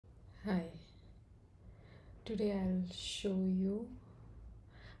Hi, today I'll show you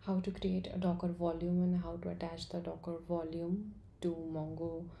how to create a Docker volume and how to attach the Docker volume to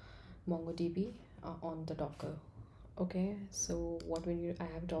MongoDB on the Docker. Okay, so what we need, I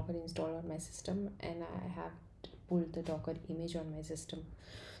have Docker installed on my system and I have pulled the Docker image on my system.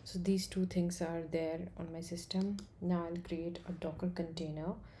 So these two things are there on my system. Now I'll create a Docker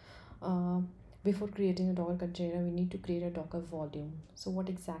container. uh, Before creating a Docker container, we need to create a Docker volume. So what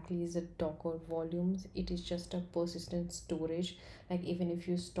exactly is a Docker volumes? It is just a persistent storage. Like even if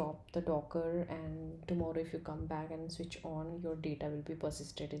you stop the Docker and tomorrow if you come back and switch on, your data will be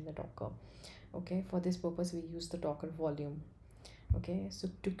persisted in the Docker. Okay, for this purpose we use the Docker volume. Okay, so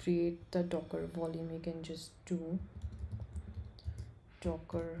to create the Docker volume, you can just do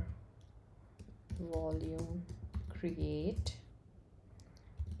Docker volume create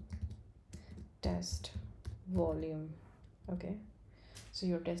test volume. Okay, so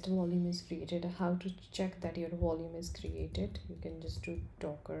your test volume is created. How to check that your volume is created? You can just do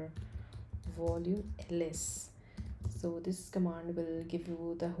docker volume ls. So this command will give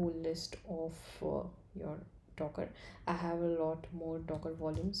you the whole list of your Docker. I have a lot more Docker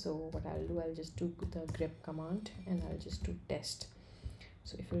volume, so what I'll do, I'll just do the grep command and I'll just do test.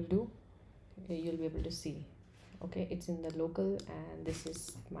 So if you'll do, you'll be able to see. Okay, it's in the local and this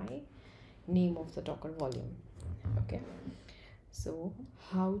is my name of the Docker volume. Okay, so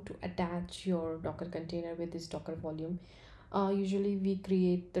how to attach your Docker container with this Docker volume? Usually we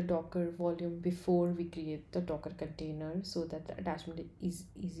create the Docker volume before we create the Docker container so that the attachment is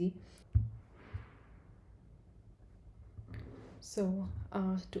easy. So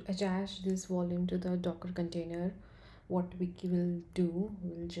to attach this volume to the Docker container, what we will do,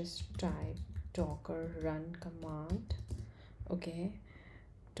 we'll just type docker run command. Okay,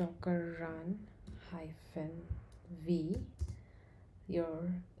 docker run hyphen v,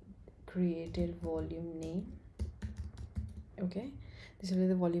 your created volume name. Okay, this will be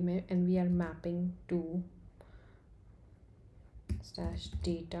the volume name and we are mapping to slash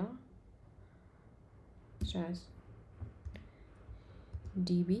data slash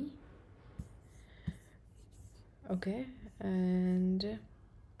db. Okay, and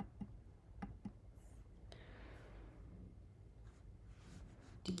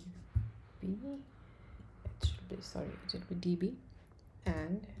db, it should be, sorry, it should be db,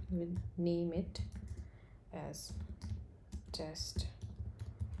 and we'll name it as test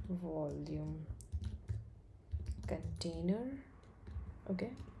volume container.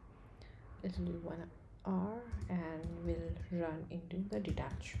 Okay, it will be 1 hour and will run into the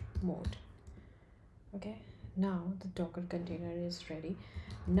detach mode. Okay, now the Docker container is ready.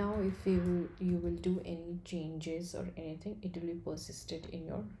 Now if you will do any changes or anything, it will be persisted in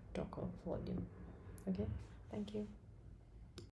your Docker volume. Okay, thank you.